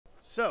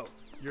So,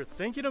 you're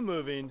thinking of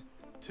moving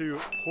to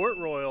Port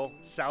Royal,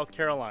 South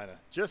Carolina,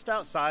 just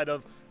outside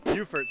of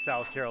Beaufort,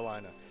 South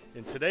Carolina.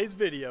 In today's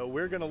video,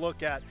 we're gonna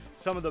look at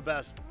some of the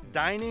best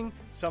dining,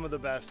 some of the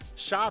best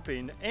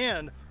shopping,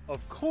 and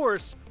of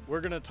course,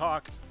 we're gonna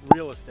talk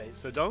real estate.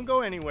 So don't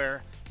go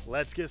anywhere,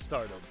 let's get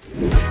started.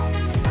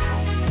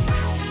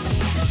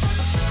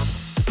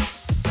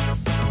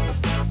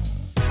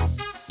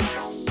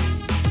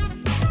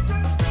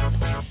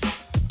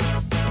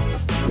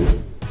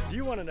 Do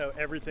you want to know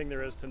everything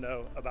there is to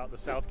know about the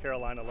South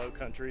Carolina Low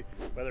Country,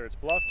 whether it's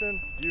Bluffton,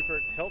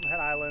 Beaufort, Hilton Head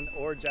Island,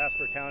 or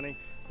Jasper County?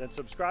 Then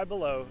subscribe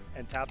below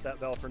and tap that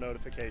bell for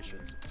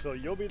notifications so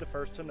you'll be the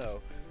first to know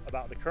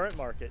about the current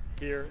market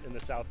here in the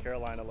South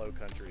Carolina Low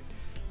Country.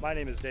 My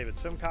name is David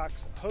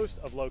Simcox, host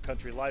of Low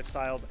Country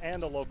Lifestyles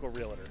and a local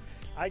realtor.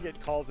 I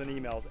get calls and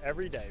emails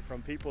every day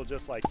from people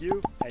just like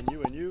you and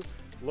you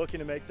looking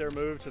to make their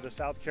move to the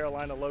South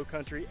Carolina Low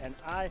Country, and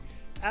I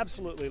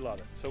absolutely love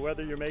it. So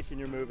whether you're making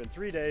your move in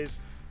 3 days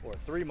or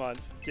 3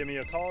 months, give me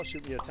a call,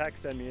 shoot me a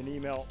text, send me an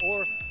email,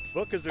 or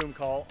book a Zoom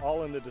call,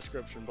 all in the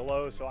description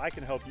below, so I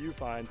can help you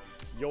find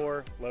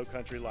your low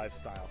country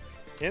lifestyle.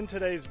 In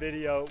today's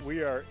video,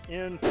 we are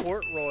in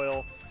Port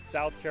Royal,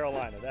 South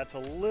Carolina. That's a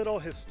little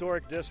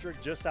historic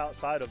district just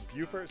outside of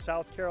Beaufort,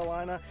 South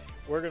Carolina.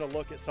 We're gonna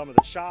look at some of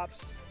the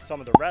shops, some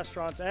of the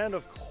restaurants, and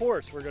of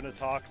course, we're gonna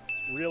talk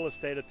real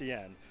estate at the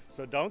end.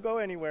 So don't go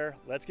anywhere,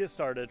 let's get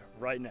started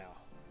right now.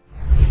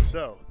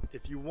 So,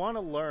 if you want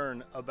to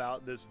learn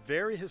about this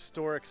very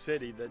historic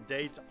city that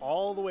dates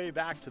all the way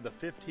back to the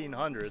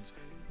 1500s,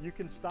 you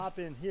can stop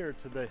in here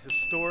to the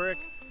historic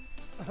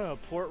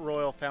Port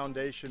Royal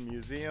Foundation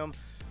Museum,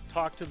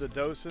 talk to the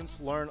docents,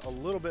 learn a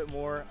little bit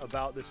more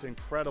about this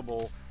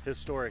incredible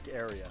historic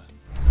area.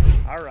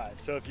 All right,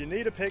 so if you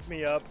need a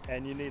pick-me-up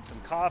and you need some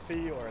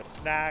coffee or a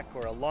snack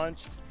or a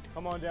lunch,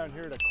 come on down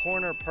here to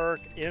Corner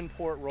Perk in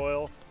Port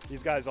Royal.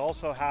 These guys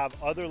also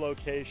have other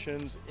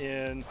locations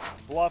in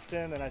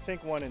Bluffton and I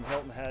think one in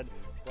Hilton Head,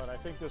 but I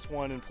think this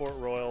one in Port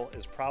Royal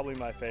is probably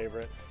my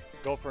favorite.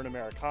 Go for an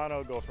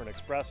Americano, go for an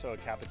espresso, a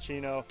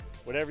cappuccino,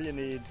 whatever you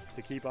need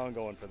to keep on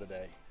going for the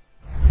day.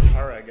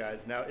 All right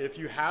guys, now if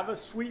you have a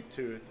sweet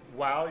tooth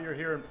while you're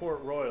here in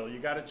Port Royal, you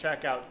gotta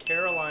check out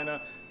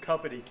Carolina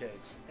Cuppity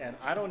Cakes. And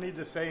I don't need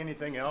to say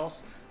anything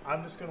else,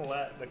 I'm just gonna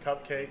let the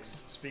cupcakes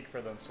speak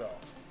for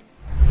themselves.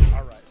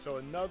 All right, so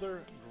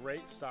another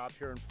great stop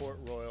here in Port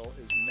Royal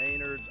is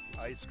Maynard's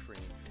Ice Cream.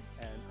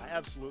 And I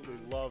absolutely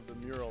love the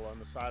mural on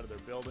the side of their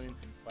building,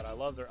 but I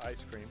love their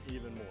ice cream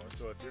even more.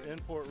 So if you're in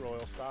Port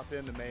Royal, stop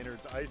into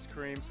Maynard's Ice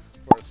Cream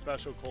for a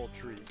special cold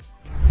treat.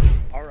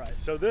 All right,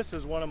 so this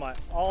is one of my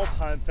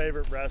all-time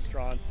favorite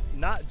restaurants,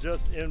 not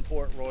just in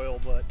Port Royal,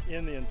 but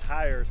in the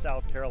entire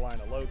South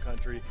Carolina Low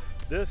Country.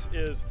 This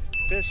is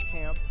Fish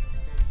Camp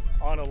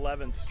on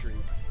 11th Street.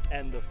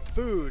 And the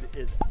food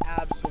is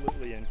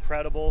absolutely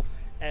incredible,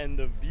 and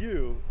the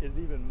view is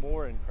even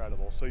more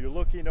incredible. So you're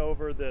looking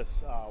over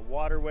this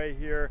waterway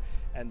here,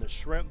 and the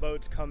shrimp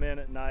boats come in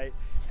at night,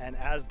 and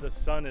as the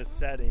sun is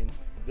setting,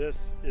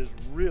 this is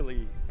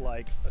really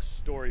like a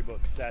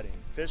storybook setting.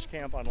 Fish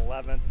Camp on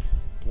 11th,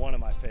 one of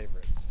my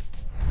favorites.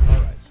 All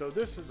right, so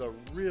this is a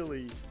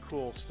really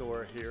cool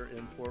store here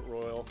in Port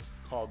Royal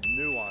called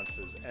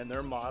Nuances, and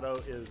their motto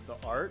is the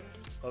art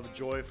of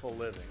joyful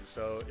living.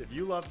 So if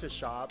you love to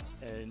shop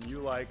and you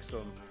like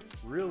some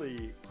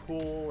really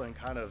cool and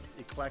kind of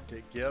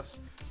eclectic gifts,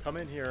 come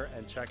in here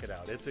and check it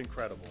out. It's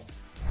incredible.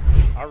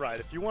 All right,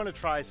 if you want to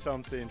try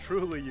something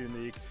truly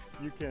unique,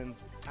 you can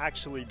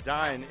actually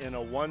dine in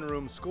a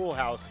one-room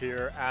schoolhouse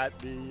here at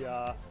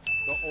the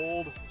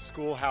old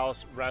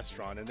schoolhouse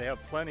restaurant, and they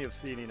have plenty of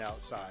seating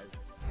outside.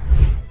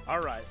 All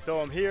right, so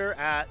I'm here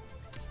at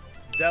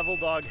Devil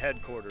Dog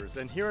headquarters,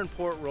 and here in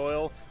Port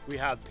Royal we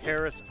have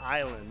Parris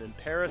Island, and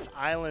Parris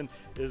Island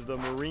is the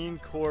Marine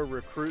Corps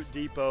recruit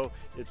depot.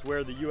 It's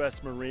where the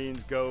U.S.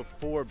 Marines go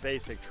for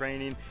basic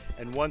training,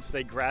 and once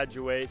they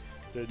graduate,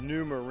 the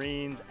new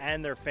Marines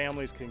and their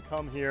families can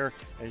come here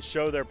and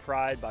show their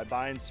pride by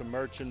buying some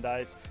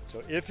merchandise.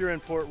 So if you're in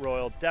Port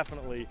Royal,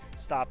 definitely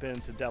stop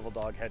into Devil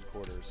Dog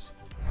headquarters.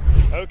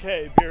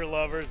 Okay, beer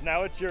lovers,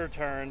 now it's your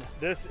turn.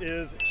 This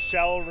is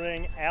Shell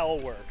Ring Ale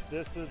Works.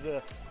 This is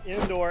an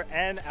indoor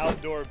and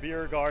outdoor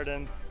beer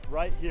garden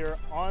right here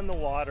on the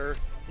water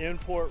in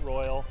Port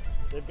Royal.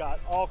 They've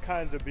got all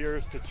kinds of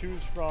beers to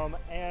choose from,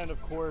 and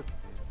of course,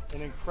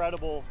 an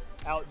incredible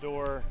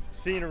outdoor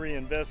scenery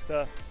and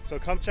vista. So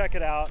come check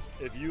it out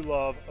if you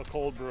love a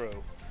cold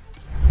brew.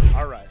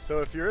 All right, so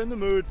if you're in the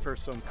mood for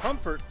some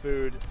comfort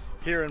food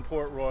here in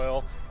Port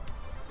Royal,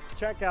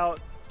 check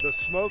out the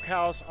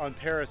Smokehouse on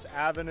Parris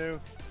Avenue.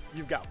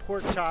 You've got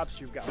pork chops,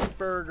 you've got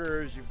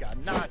burgers, you've got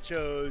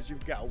nachos,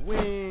 you've got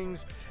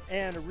wings,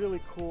 and a really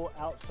cool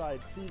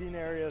outside seating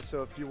area.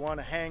 So if you want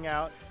to hang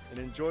out and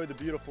enjoy the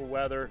beautiful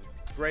weather,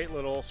 great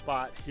little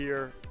spot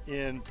here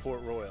in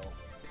Port Royal.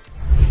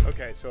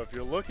 Okay, so if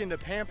you're looking to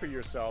pamper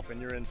yourself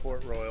and you're in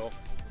Port Royal,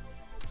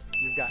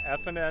 you've got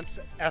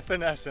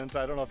Evanescence,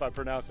 I don't know if I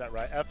pronounced that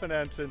right,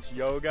 Evanescence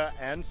Yoga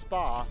and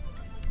Spa,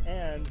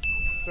 and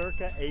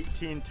circa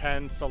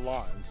 1810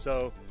 salon.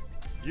 So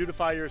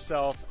beautify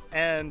yourself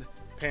and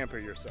pamper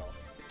yourself.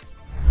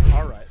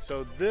 All right,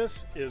 so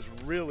this is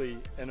really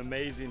an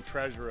amazing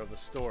treasure of a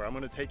store. I'm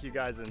gonna take you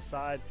guys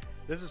inside.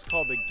 This is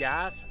called the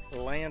Gas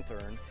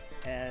Lantern,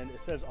 and it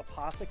says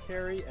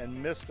apothecary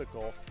and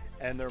mystical,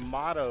 and their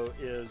motto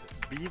is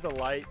be the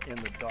light in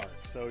the dark.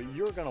 So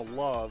you're gonna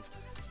love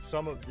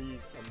some of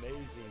these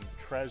amazing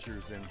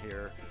treasures in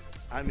here.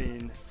 I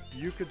mean,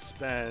 you could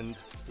spend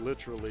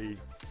literally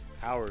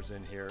hours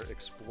in here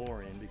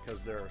exploring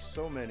because there are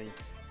so many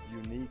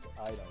unique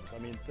items. I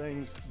mean,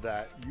 things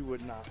that you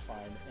would not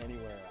find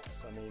anywhere else.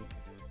 I mean,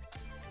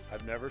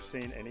 I've never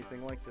seen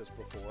anything like this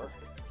before.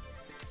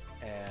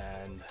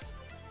 And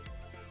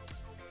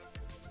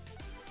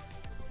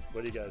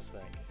what do you guys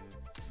think?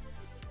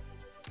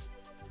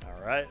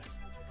 All right,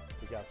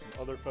 we got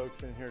some other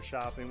folks in here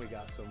shopping. We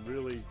got some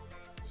really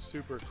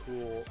super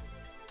cool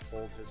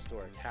old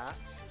historic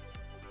hats.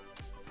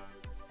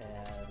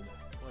 And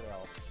what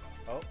else?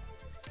 Oh,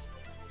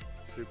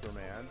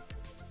 Superman.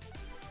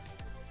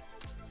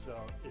 So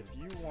if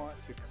you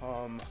want to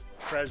come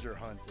treasure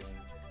hunting,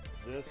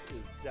 this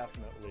is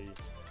definitely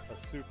a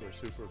super,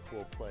 super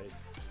cool place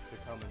to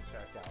come and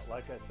check out.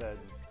 Like I said,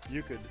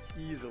 you could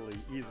easily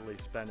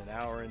spend an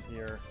hour in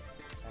here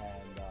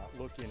and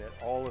looking at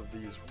all of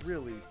these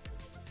really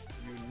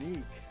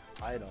unique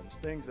items,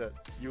 things that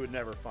you would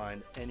never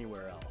find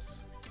anywhere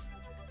else.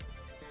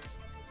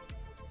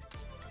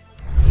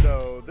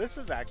 So this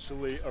is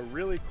actually a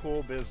really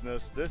cool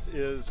business. This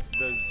is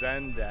the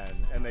Zen Den,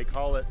 and they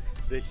call it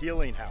the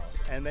Healing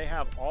House. And they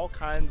have all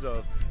kinds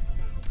of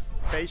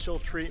facial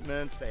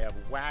treatments, they have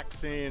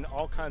waxing,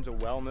 all kinds of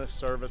wellness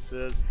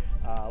services.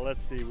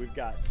 Let's see, we've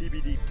got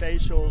CBD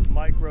facials,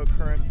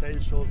 microcurrent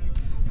facials,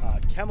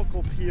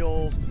 chemical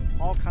peels,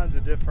 all kinds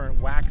of different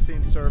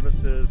waxing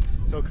services.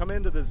 So come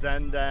into the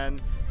Zen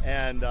Den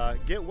and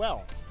get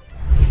well.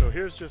 So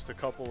here's just a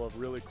couple of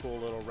really cool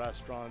little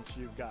restaurants.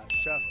 You've got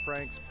Chef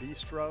Frank's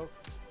Bistro,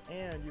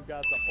 and you've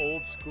got the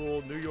old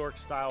school New York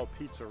style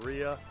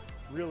pizzeria.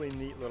 Really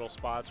neat little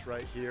spots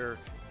right here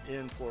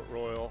in Port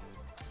Royal.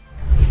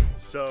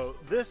 So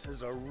this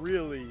is a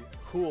really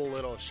cool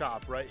little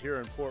shop right here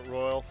in Port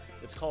Royal.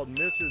 It's called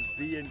Mrs.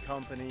 B and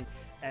Company,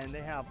 and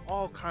they have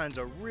all kinds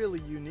of really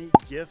unique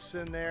gifts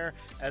in there,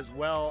 as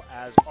well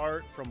as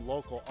art from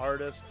local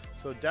artists.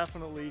 So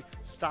definitely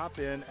stop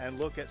in and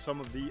look at some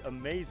of the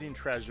amazing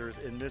treasures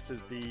in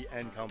Mrs. B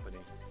and Company.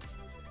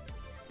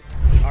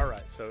 All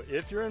right, so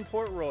if you're in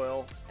Port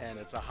Royal and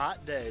it's a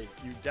hot day,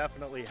 you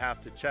definitely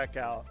have to check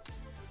out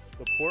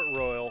the Port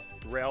Royal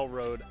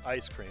Railroad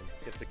ice cream.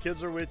 If the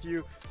kids are with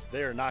you,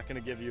 they are not going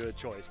to give you a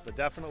choice, but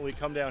definitely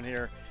come down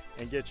here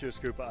and get you a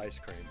scoop of ice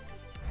cream.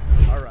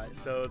 All right,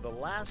 so the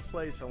last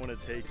place I want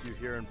to take you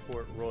here in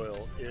Port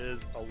Royal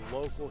is a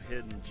local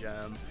hidden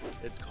gem.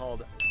 It's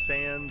called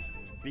Sands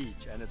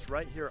Beach, and it's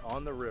right here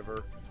on the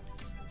river,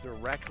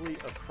 directly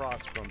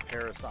across from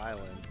Parris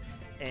Island.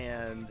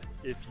 And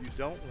if you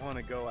don't want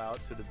to go out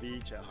to the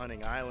beach at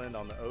Hunting Island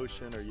on the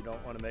ocean, or you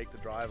don't want to make the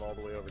drive all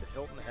the way over to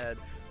Hilton Head,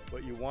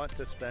 but you want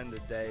to spend a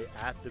day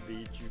at the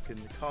beach, you can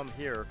come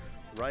here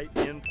right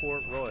in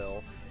Port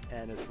Royal,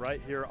 and it's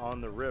right here on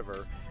the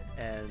river,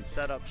 and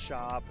set up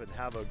shop and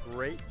have a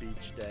great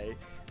beach day.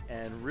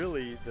 And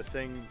really the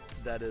thing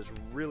that is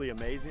really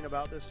amazing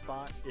about this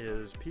spot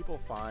is people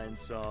find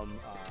some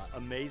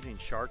amazing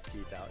shark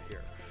teeth out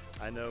here.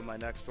 I know my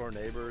next door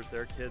neighbors,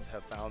 their kids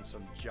have found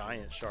some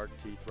giant shark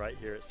teeth right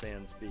here at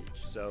Sands Beach.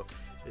 So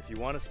if you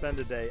want to spend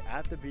a day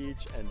at the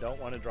beach and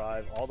don't want to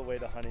drive all the way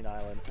to Hunting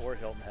Island or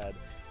Hilton Head,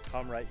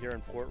 come right here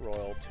in Port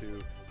Royal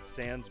to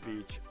Sands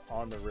Beach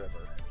on the river.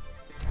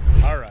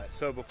 All right,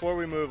 so before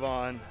we move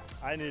on,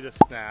 I need a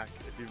snack.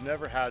 If you've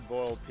never had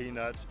boiled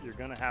peanuts, you're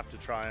gonna have to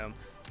try them.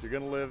 If you're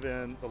gonna live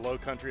in the low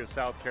country of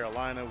South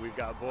Carolina, we've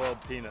got boiled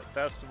peanut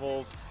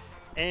festivals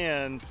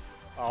and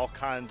all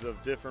kinds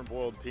of different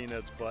boiled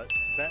peanuts, but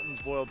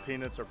Benton's boiled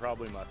peanuts are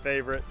probably my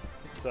favorite.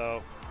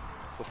 So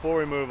before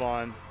we move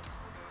on,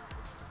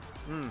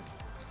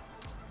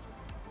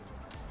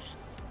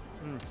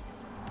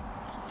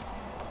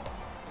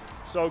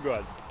 so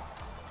good.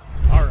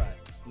 All right,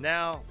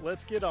 now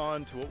let's get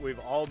on to what we've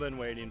all been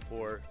waiting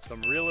for,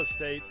 some real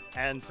estate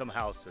and some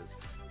houses.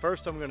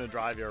 First, I'm gonna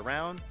drive you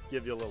around,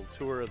 give you a little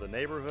tour of the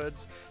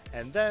neighborhoods,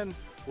 and then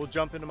we'll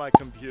jump into my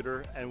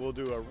computer and we'll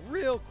do a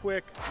real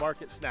quick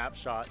market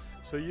snapshot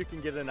so you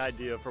can get an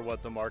idea for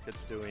what the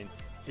market's doing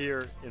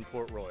here in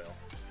Port Royal.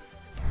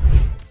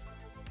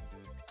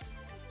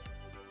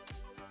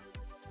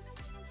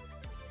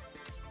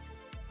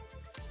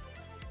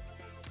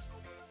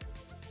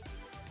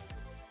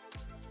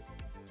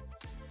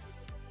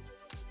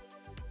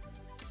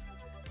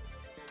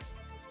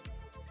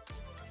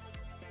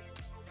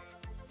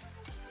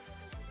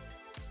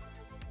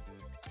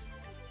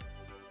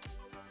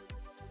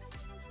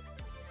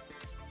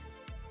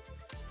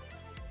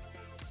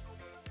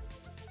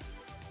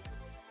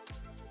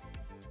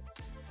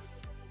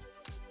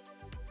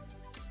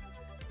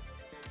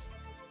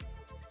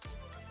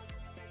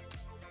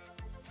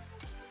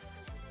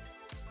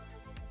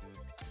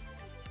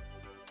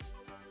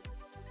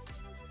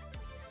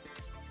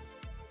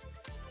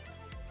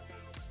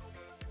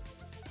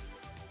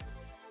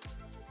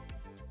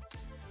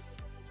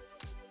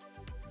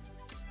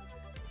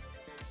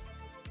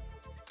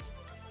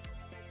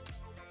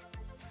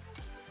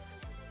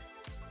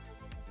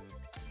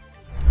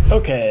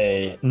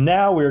 Okay,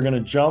 now we're going to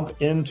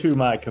jump into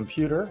my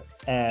computer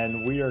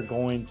and we are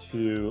going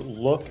to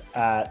look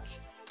at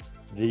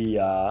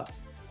the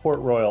Port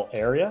Royal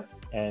area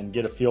and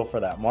get a feel for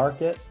that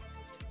market.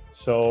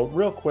 So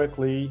real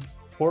quickly,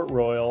 Port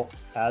Royal,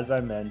 as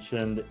I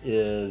mentioned,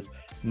 is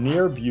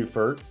near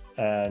Beaufort.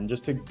 And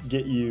just to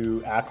get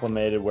you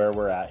acclimated where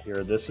we're at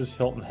here, this is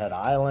Hilton Head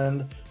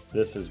Island,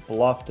 this is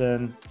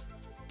Bluffton,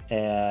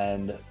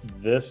 and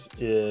this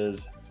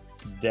is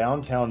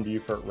downtown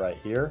Beaufort right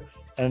here.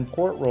 And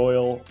Port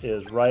Royal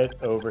is right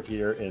over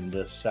here in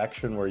this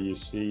section where you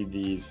see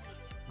these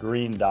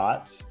green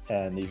dots,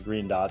 and these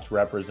green dots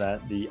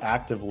represent the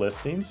active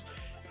listings.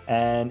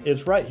 And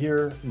it's right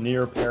here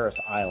near Parris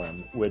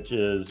Island, which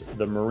is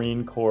the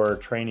Marine Corps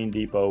training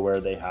depot where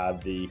they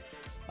have the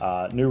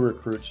new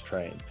recruits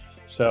trained.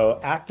 So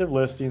active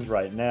listings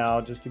right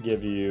now, just to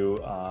give you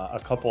a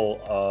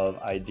couple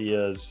of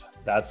ideas,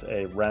 that's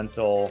a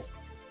rental.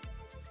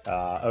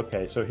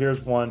 Okay, so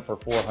here's one for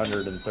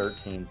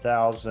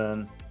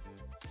 $413,000.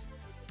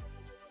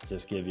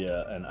 Just give you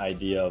an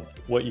idea of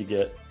what you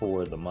get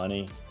for the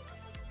money.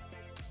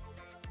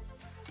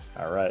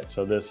 All right,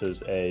 so this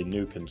is a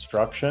new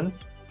construction.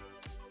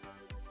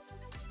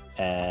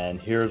 And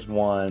here's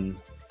one,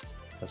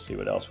 let's see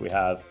what else we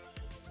have.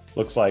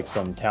 Looks like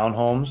some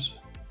townhomes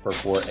for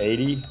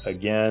 $480,000.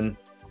 Again,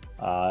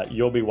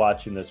 you'll be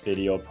watching this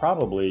video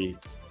probably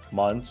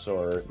months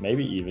or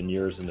maybe even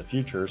years in the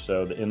future,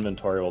 so the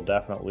inventory will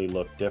definitely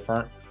look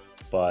different,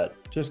 but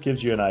just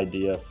gives you an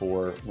idea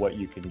for what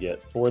you can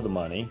get for the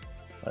money.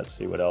 Let's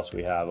see what else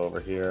we have over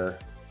here.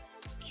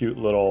 Cute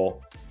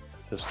little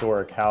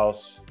historic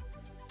house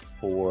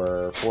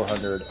for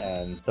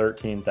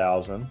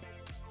 $413,000.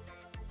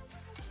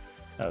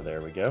 Oh, there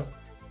we go.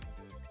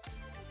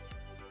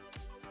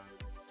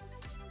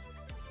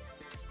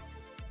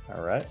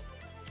 All right,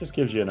 just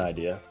gives you an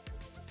idea.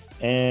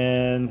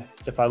 And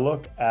if I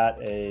look at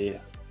a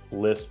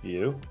list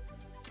view,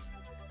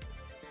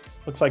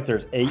 looks like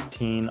there's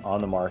 18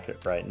 on the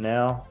market right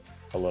now.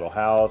 A little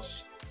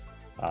house.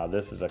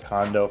 This is a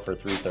condo for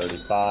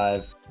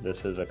 $335,000.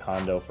 This is a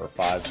condo for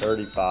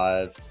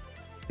 $535,000.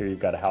 Here you've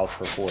got a house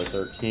for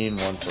 $413,000,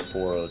 one for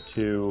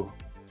 $402,000.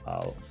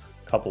 A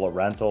couple of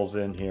rentals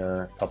in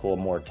here, a couple of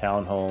more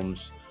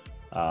townhomes.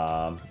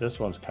 This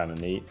one's kind of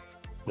neat.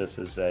 This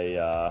is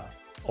a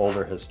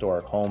older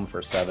historic home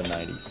for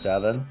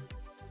 $797,000.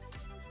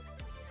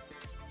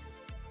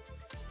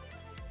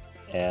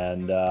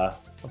 And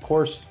of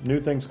course,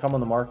 new things come on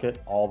the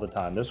market all the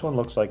time. This one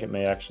looks like it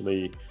may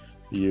actually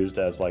be used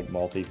as like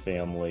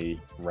multifamily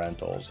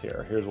rentals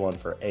here. Here's one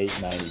for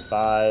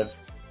 $895,000.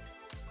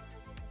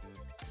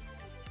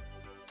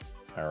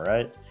 All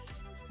right.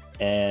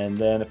 And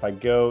then if I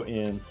go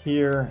in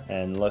here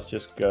and let's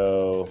just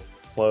go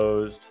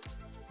closed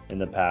in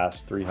the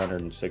past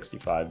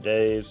 365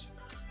 days,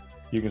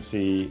 you can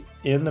see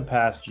in the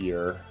past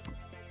year,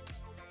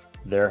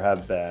 there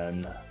have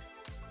been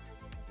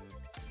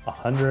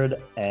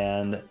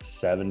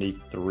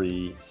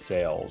 173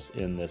 sales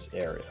in this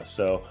area.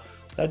 So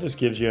that just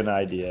gives you an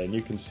idea. And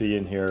you can see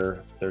in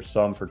here, there's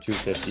some for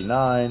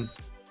 $259,000,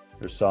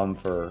 there's some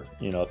for,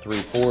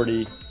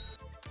 $340,000,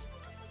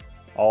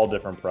 all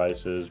different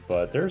prices,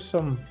 but there's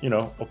some,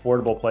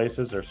 affordable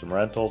places. There's some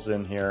rentals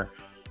in here.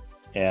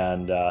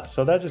 And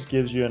so that just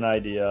gives you an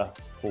idea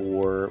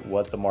for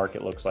what the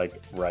market looks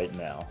like right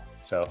now.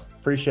 So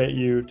appreciate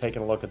you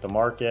taking a look at the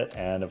market.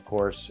 And of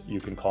course, you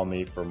can call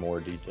me for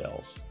more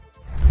details.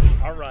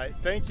 All right,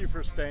 thank you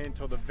for staying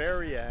till the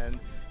very end.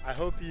 I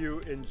hope you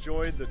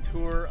enjoyed the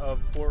tour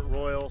of Port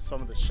Royal,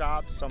 some of the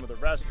shops, some of the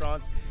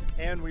restaurants,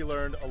 and we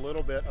learned a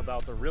little bit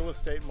about the real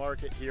estate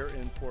market here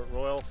in Port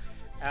Royal.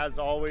 As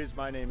always,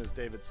 my name is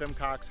David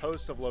Simcox,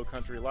 host of Low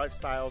Country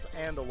Lifestyles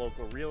and a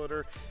local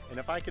realtor. And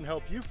if I can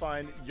help you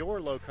find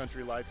your low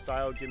country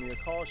lifestyle, give me a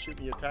call,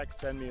 shoot me a text,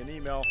 send me an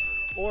email,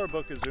 or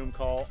book a Zoom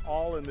call,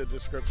 all in the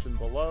description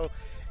below.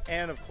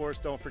 And of course,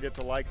 don't forget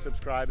to like,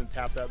 subscribe, and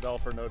tap that bell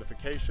for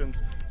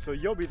notifications so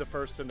you'll be the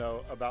first to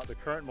know about the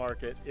current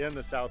market in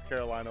the South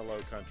Carolina Low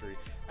Country.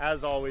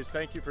 As always,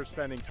 thank you for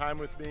spending time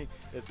with me.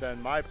 It's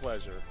been my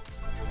pleasure.